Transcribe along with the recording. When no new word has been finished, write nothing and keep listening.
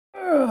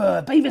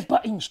beaver's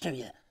butt hinge to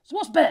you. So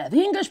what's better,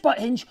 the English butt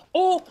hinge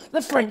or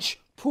the French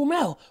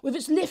pommel with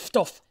its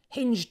lift-off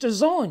hinge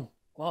design?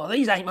 Well,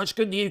 these ain't much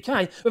good in the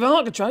UK with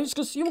architraves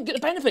because you won't get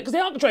the benefit because the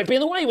architrave be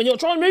in the way when you're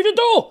trying to move the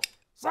door.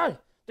 So,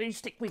 do you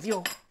stick with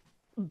your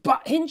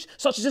butt hinge,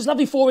 such as this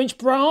lovely 4-inch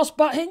brass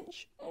butt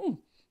hinge?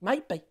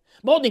 Maybe.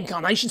 Modern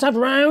incarnations have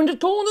rounded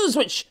corners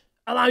which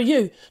allow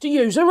you to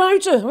use a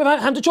rotor without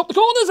having to chop the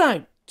corners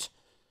out.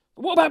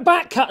 But what about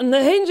back cutting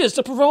the hinges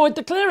to provide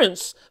the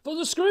clearance for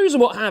the screws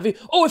and what have you?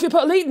 Or if you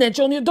put a leading edge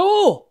on your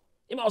door,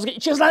 you might as well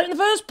get your chisel out in the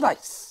first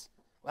place.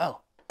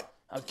 Well,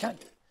 okay.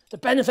 The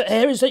benefit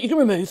here is that you can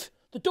remove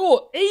the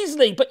door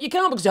easily, but you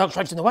can't because the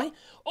architrave's in the way.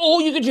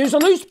 Or you could use a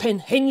loose pin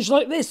hinge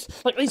like this,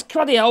 like these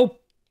cruddy old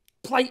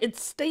plated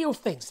steel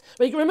things,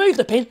 where you can remove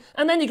the pin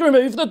and then you can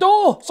remove the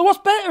door. So what's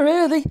better,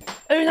 really?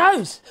 Who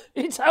knows?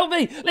 You tell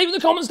me. Leave in the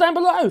comments down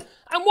below.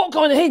 And what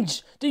kind of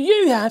hinge do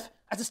you have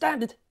as a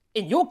standard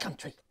in your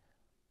country?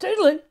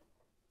 Toodaloo.